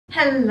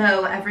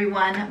Hello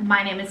everyone,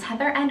 my name is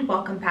Heather and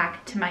welcome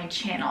back to my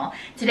channel.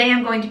 Today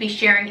I'm going to be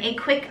sharing a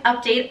quick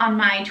update on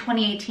my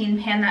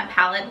 2018 Pan That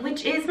palette,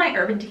 which is my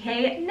Urban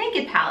Decay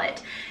Naked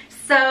palette.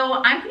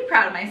 So I'm pretty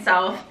proud of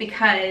myself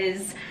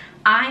because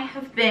I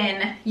have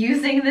been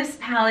using this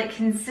palette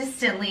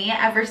consistently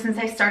ever since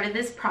I started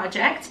this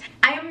project.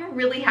 I am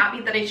really happy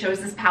that I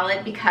chose this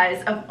palette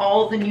because of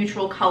all the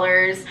neutral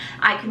colors.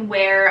 I can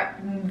wear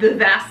the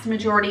vast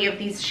majority of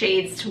these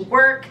shades to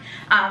work.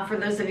 For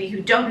those of you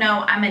who don't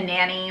know, I'm a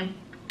nanny.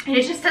 And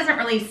it just doesn't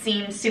really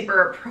seem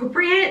super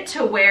appropriate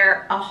to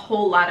wear a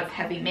whole lot of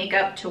heavy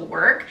makeup to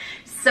work.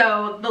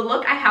 So the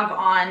look I have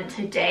on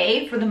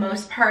today, for the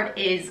most part,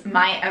 is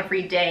my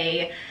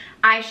everyday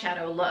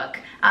eyeshadow look.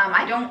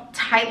 I don't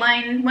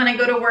tightline when I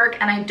go to work,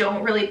 and I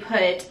don't really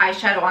put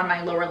eyeshadow on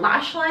my lower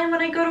lash line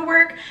when I go to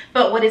work,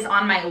 but what is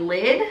on my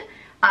lid,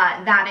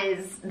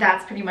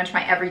 that's pretty much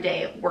my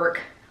everyday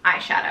work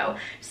eyeshadow.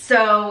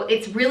 So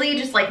it's really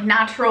just like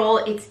natural,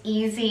 it's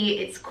easy,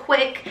 it's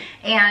quick,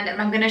 and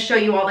I'm gonna show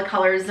you all the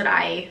colors that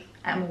I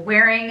am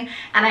wearing.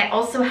 And I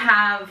also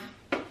have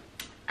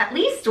at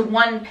least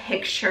one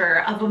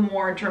picture of a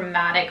more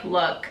dramatic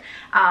look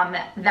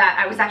that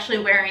I was actually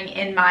wearing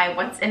in my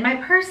What's in My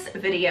Purse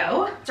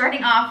video.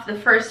 Starting off, the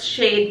first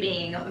shade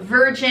being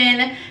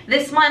Virgin.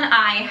 This one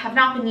I have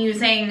not been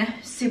using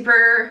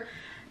super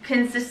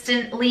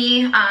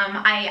consistently.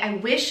 I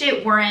wish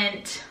it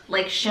weren't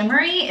like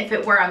shimmery. If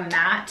it were a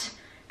matte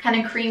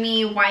kind of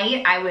creamy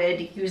white, I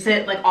would use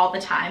it like all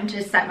the time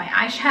to set my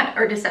eyeshadow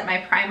or to set my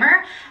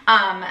primer.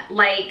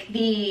 Like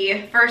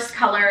the first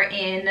color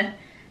in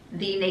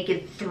the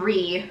Naked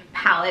 3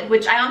 palette,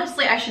 which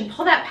I should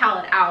pull that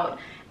palette out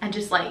and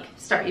just like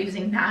start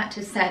using that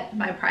to set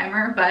my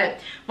primer, but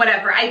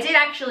whatever. I did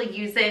actually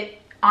use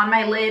it on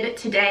my lid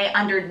today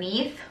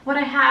underneath what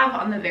I have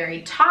on the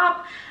very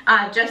top,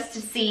 just to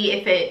see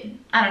if it,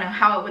 I don't know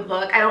how it would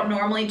look. I don't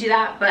normally do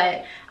that,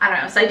 but I don't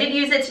know. So I did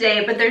use it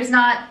today, but there's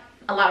not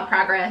a lot of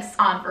progress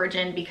on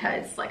Virgin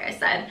because, like I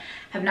said,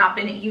 have not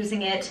been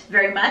using it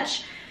very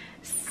much.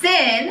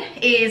 Sin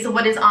is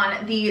what is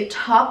on the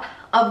top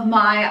of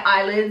my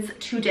eyelids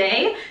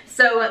today.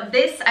 So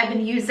this I've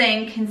been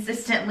using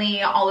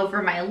consistently all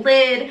over my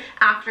lid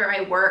after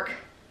I work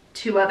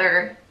two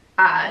other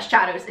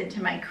shadows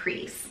into my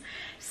crease.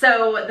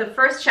 So the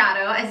first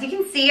shadow, as you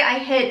can see, I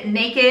hit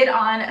Naked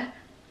on,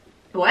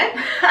 what?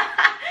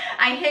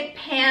 I hit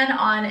Pan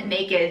on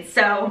Naked.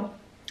 So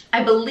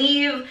I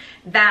believe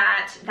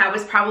that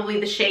was probably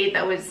the shade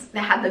that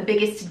had the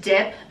biggest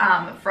dip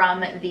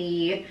from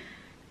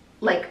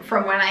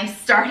when I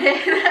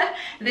started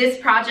this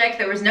project.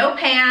 There was no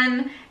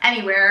pan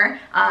anywhere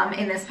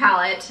in this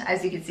palette.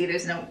 As you can see,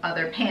 there's no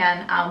other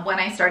pan when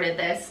I started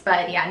this,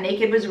 but yeah,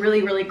 Naked was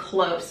really, really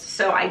close.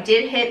 So I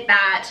did hit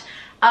that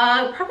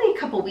probably a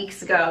couple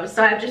weeks ago.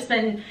 So I've just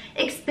been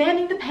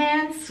expanding the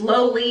pan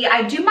slowly.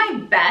 I do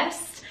my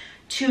best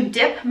to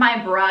dip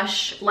my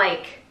brush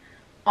like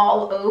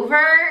all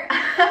over.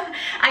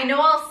 I know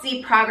I'll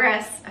see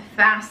progress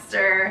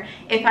faster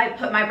if I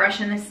put my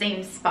brush in the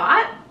same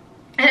spot.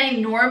 And I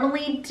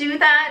normally do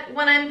that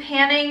when I'm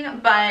panning,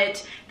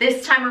 but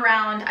this time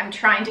around I'm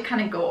trying to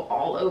kind of go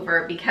all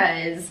over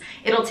because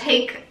it'll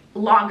take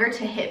longer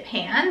to hit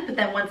pan, but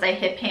then once I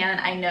hit pan,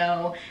 I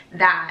know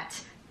that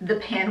the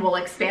pan will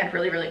expand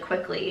really, really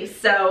quickly.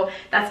 So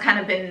that's kind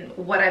of been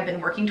what I've been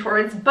working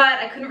towards, but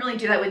I couldn't really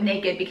do that with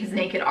Naked because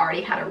Naked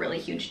already had a really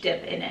huge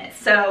dip in it.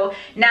 So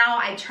now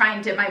I try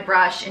and dip my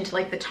brush into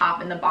like the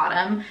top and the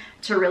bottom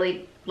to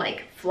really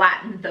like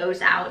flatten those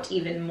out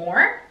even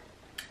more.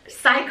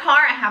 Sidecar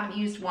I haven't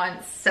used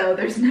once, so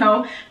there's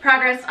no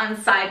progress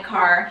on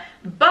Sidecar.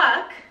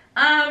 Buck,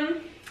 I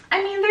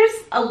mean, there's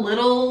a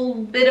little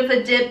bit of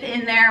a dip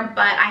in there,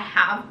 but I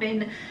have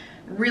been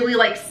really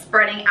like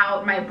spreading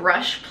out my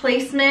brush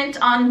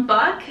placement on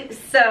Buck,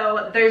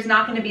 so there's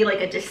not going to be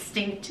like a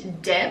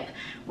distinct dip,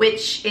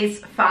 which is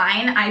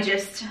fine.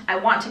 I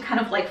want to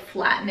kind of like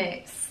flatten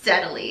it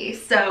steadily.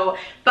 So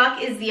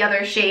Buck is the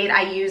other shade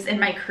I use in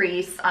my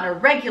crease on a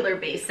regular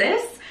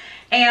basis.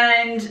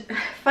 And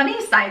funny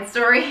side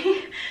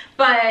story,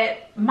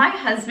 but my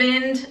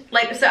husband,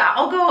 like, so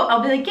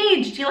I'll be like,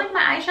 Gage, do you like my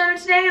eyeshadow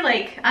today?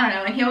 Like, I don't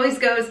know. And he always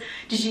goes,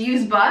 did you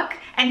use Buck?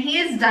 And he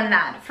has done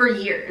that for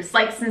years,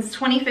 like since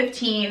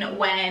 2015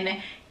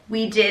 when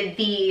we did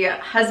the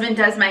Husband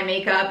Does My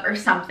Makeup or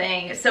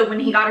something. So when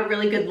he got a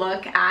really good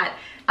look at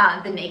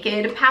the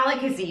Naked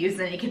palette, because he used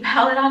the Naked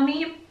palette on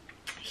me,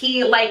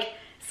 he like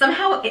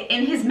somehow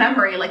in his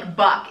memory, like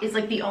Buck is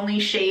like the only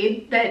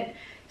shade that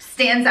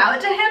stands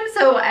out to him.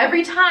 So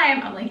every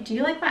time I'm like, do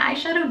you like my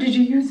eyeshadow? Did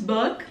you use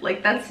Buck?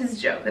 Like, that's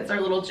his joke. That's our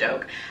little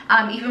joke.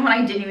 Even when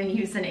I didn't even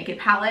use the Naked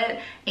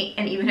palette,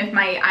 and even if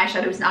my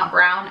eyeshadow is not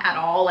brown at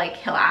all, like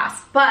he'll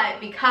ask.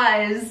 But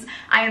because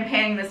I am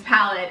panning this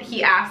palette,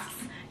 he asks,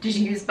 did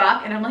you use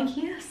Buck? And I'm like,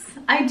 yes,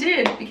 I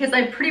did, because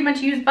I pretty much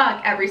use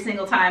Buck every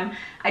single time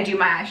I do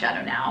my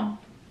eyeshadow now.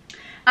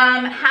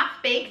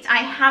 Half Baked I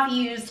have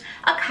used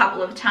a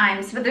couple of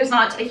times, but there's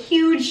not a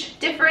huge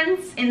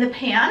difference in the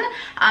pan,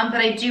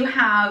 but I do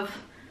have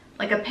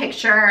like a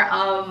picture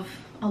of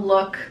a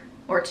look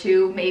or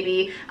two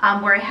maybe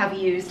where I have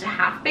used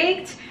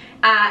half-baked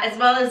as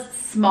well as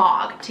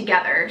smog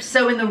together.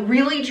 So in the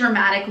really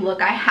dramatic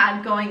look I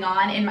had going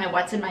on in my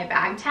what's in my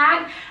bag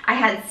tag, I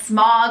had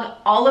smog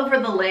all over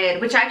the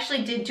lid, which I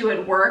actually did do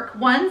at work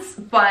once,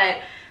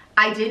 but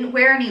I didn't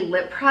wear any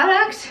lip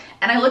product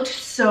and I looked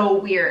so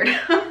weird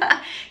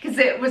because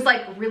it was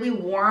like really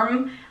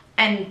warm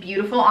and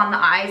beautiful on the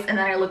eyes, and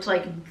then I looked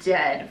like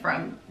dead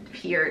from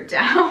here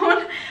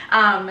down.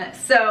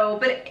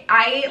 But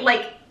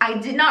I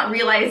did not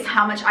realize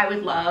how much I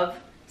would love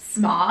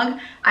smog.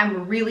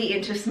 I'm really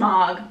into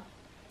smog.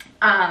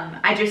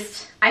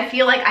 I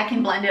feel like I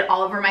can blend it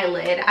all over my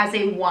lid as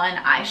a one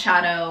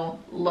eyeshadow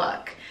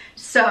look.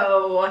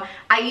 So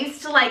I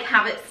used to like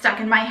have it stuck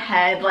in my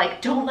head,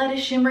 like don't let a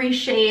shimmery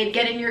shade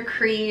get in your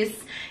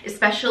crease,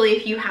 especially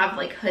if you have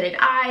like hooded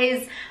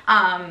eyes.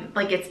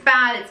 Like it's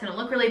bad, it's gonna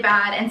look really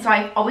bad. And so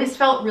I've always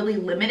felt really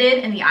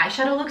limited in the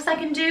eyeshadow looks I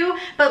can do.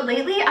 But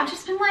lately I've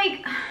just been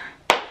like,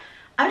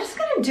 I'm just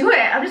gonna do it.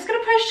 I'm just gonna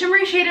put a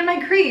shimmery shade in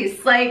my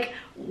crease. Like,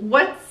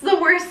 what's the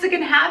worst that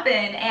can happen?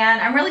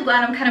 And I'm really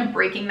glad I'm kind of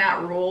breaking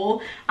that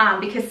rule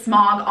because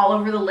smog all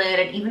over the lid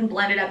and even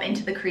blended up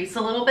into the crease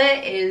a little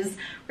bit is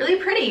really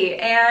pretty.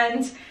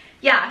 And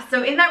yeah,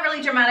 so in that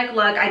really dramatic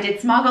look, I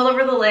did smog all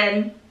over the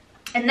lid.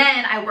 And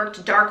then I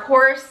worked Dark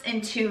Horse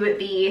into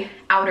the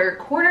outer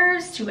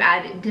corners to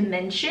add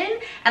dimension.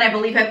 And I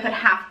believe I put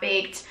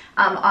half-baked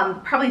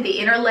on probably the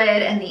inner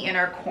lid and the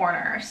inner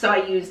corner. So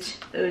I used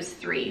those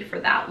three for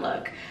that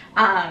look.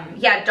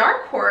 Yeah,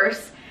 Dark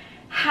Horse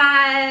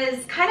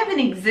has kind of an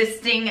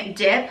existing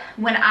dip.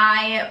 When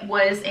I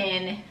was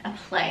in a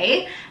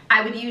play,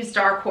 I would use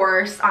Dark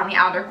Horse on the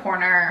outer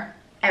corner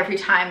every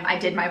time I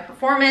did my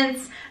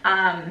performance.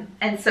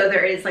 And so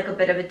there is like a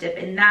bit of a dip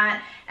in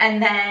that.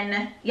 And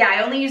then, yeah,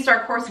 I only used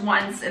Dark Horse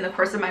once in the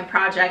course of my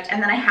project,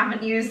 and then I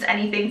haven't used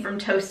anything from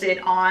Toasted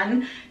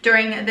on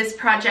during this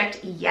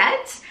project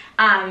yet.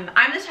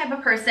 I'm the type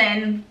of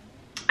person,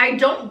 I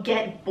don't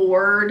get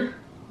bored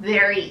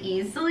very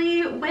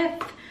easily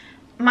with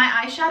my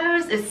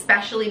eyeshadows,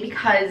 especially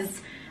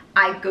because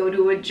I go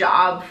to a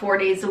job 4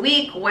 days a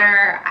week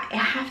where I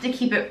have to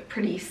keep it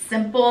pretty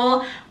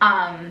simple.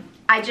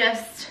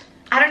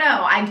 I don't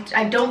know,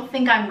 I don't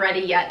think I'm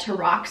ready yet to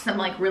rock some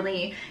like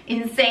really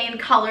insane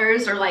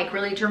colors or like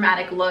really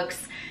dramatic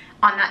looks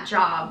on that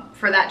job,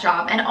 for that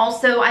job. And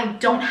also I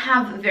don't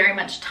have very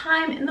much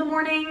time in the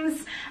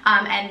mornings.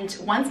 And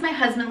once my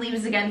husband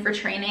leaves again for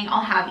training,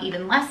 I'll have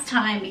even less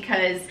time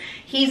because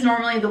he's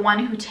normally the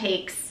one who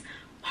takes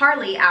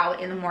Harley out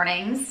in the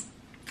mornings.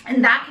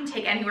 And that can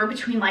take anywhere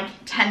between like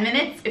 10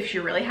 minutes if she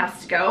really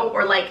has to go,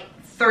 or like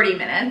 30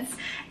 minutes.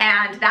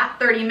 And that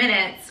 30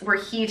 minutes where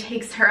he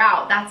takes her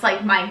out, that's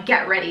like my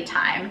get ready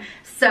time.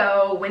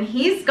 So when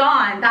he's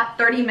gone, that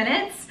 30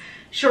 minutes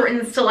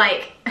shortens to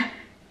like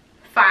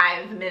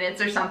 5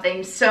 minutes or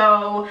something.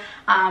 So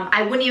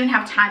I wouldn't even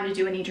have time to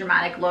do any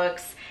dramatic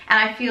looks. And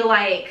I feel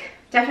like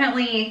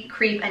definitely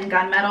Creep and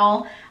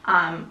Gunmetal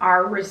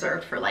are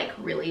reserved for like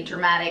really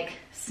dramatic,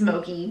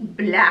 smoky,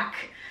 black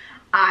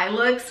eye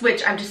looks,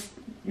 which I'm just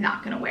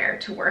not gonna wear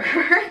to work.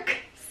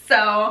 So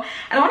I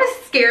don't want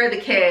to scare the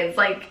kids,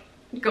 like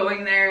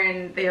going there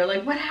and they're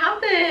like, what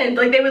happened?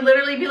 Like they would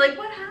literally be like,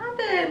 what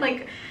happened?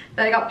 Like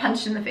that I got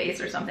punched in the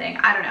face or something.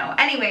 I don't know.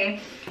 Anyway,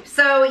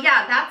 so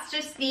yeah, that's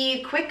just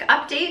the quick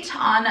update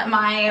on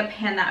my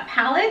Pan That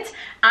palette.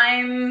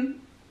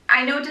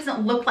 I know it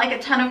doesn't look like a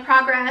ton of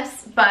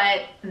progress,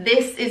 but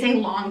this is a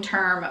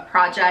long-term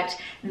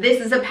project. This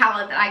is a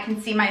palette that I can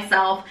see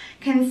myself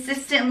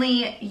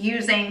consistently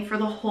using for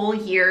the whole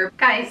year.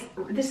 Guys,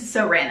 this is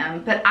so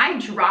random, but I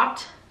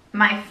dropped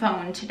my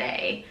phone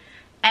today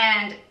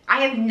and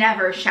I have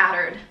never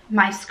shattered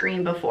my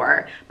screen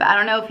before, but I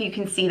don't know if you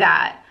can see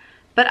that,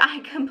 but I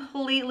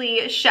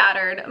completely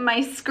shattered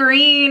my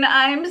screen.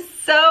 I'm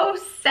so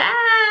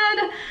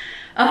sad.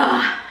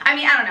 I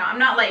mean, I don't know. I'm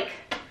not like,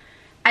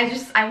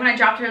 when I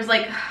dropped it, I was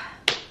like,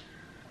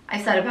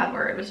 I said a bad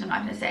word, which I'm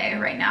not gonna say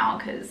right now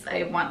because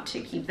I want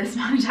to keep this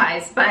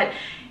monetized. But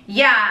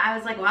yeah, I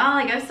was like, well,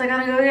 I guess I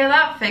gotta go get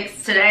that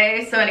fixed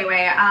today. So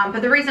anyway,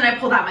 but the reason I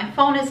pulled out my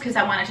phone is because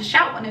I wanted to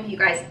shout one of you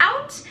guys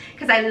out,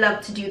 because I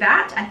love to do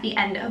that at the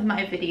end of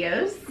my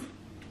videos.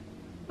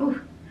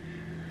 Ooh,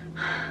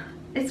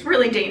 it's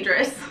really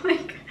dangerous.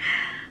 Like,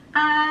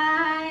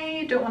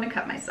 I don't want to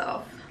cut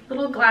myself.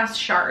 Little glass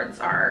shards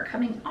are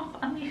coming off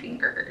on my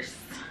fingers.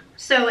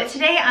 So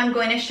today I'm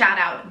going to shout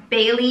out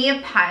Bailey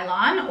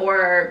Pylon,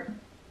 or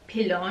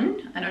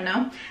Pilon, I don't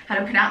know how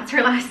to pronounce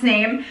her last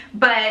name,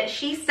 but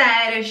she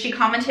said, she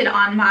commented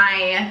on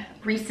my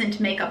recent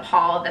makeup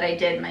haul that I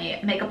did, my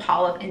makeup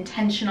haul of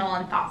intentional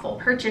and thoughtful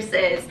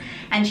purchases,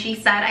 and she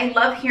said, I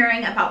love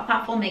hearing about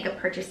thoughtful makeup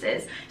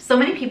purchases. So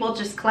many people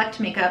just collect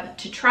makeup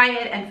to try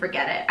it and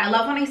forget it. I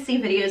love when I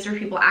see videos where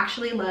people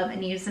actually love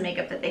and use the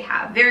makeup that they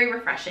have. Very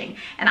refreshing.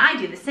 And I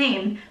do the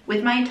same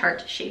with my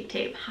Tarte Shape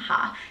Tape,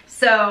 haha.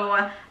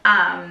 So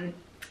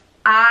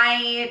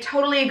I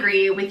totally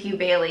agree with you,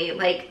 Bailey.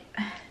 Like,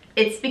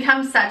 it's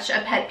become such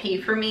a pet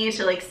peeve for me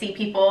to like see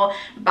people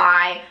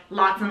buy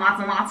lots and lots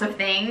and lots of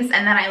things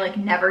and then I like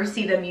never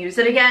see them use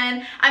it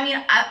again. I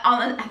mean,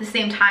 at the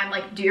same time,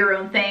 like do your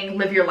own thing,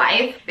 live your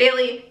life.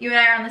 Bailey, you and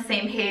I are on the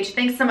same page.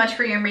 Thanks so much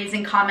for your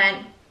amazing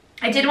comment.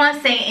 I did want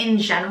to say in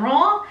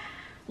general,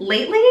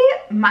 lately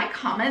my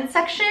comment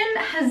section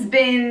has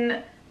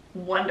been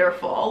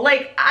wonderful.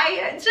 Like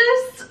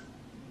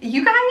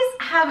you guys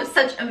have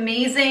such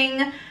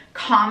amazing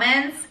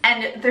comments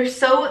and they're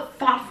so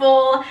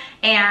thoughtful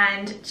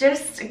and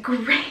just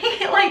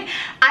great. Like,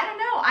 I don't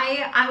know,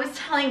 I was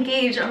telling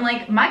Gage, I'm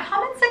like, my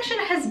comment section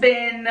has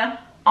been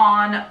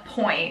on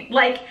point.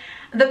 Like,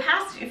 the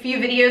past few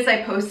videos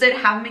I posted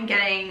haven't been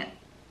getting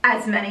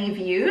as many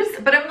views,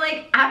 but I'm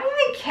like, I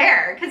don't even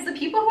care because the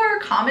people who are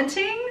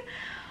commenting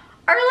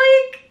are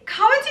like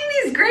commenting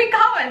these great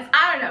comments.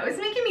 I don't know, it's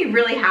making me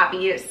really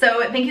happy.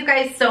 So thank you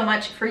guys so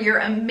much for your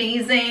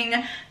amazing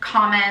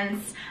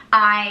comments.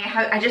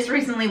 I just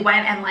recently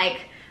went and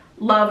like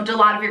loved a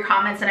lot of your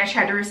comments and I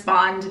tried to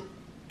respond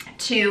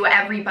to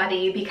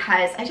everybody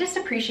because I just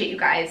appreciate you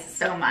guys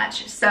so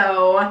much.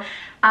 So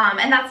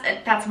and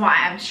that's why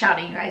I'm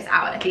shouting you guys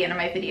out at the end of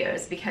my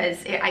videos, because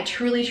I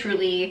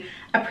truly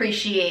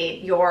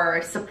appreciate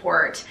your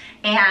support.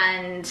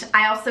 And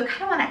I also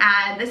kind of want to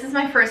add, this is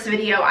my first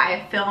video I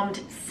have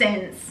filmed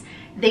since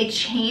they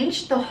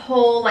changed the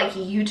whole like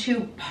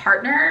YouTube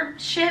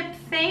partnership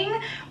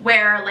thing,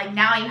 where like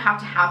now you have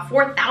to have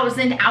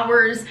 4,000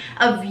 hours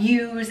of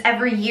views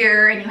every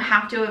year and you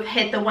have to have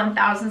hit the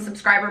 1,000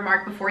 subscriber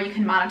mark before you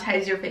can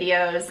monetize your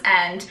videos.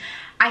 And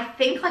I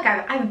think like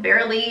I've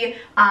barely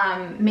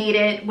made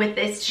it with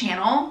this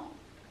channel,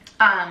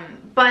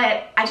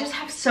 but I just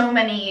have so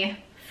many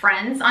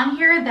friends on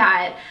here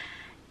that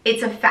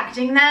it's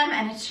affecting them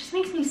and it just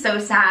makes me so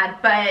sad.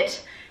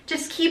 But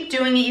just keep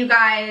doing it, you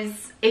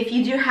guys. If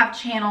you do have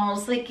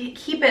channels, like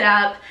keep it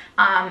up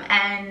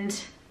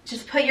and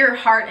just put your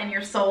heart and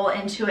your soul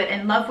into it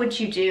and love what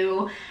you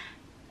do.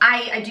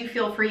 I do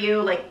feel for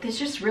you. Like, this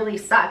just really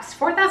sucks.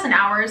 4,000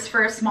 hours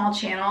for a small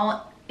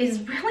channel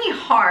is really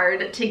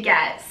hard to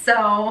get.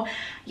 So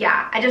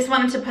yeah, I just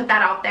wanted to put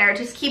that out there.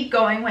 Just keep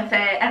going with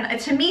it. And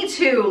to me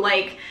too,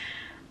 like,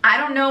 I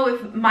don't know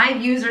if my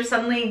views are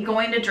suddenly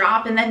going to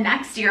drop and then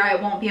next year I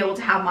won't be able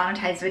to have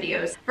monetized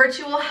videos.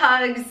 Virtual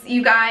hugs,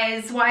 you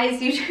guys. Why is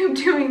YouTube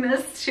doing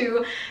this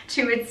to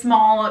its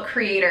small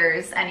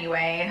creators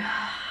anyway?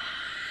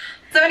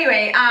 So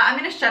anyway, I'm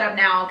gonna shut up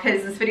now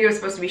because this video is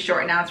supposed to be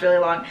short and now it's really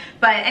long.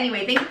 But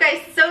anyway, thank you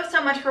guys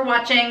so much for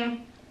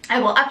watching. I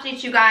will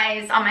update you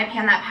guys on my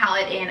Pan That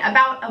palette in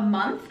about a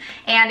month.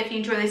 And if you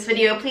enjoy this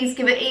video, please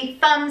give it a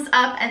thumbs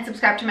up and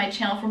subscribe to my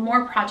channel for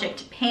more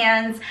project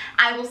pans.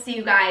 I will see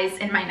you guys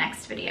in my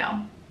next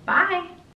video. Bye.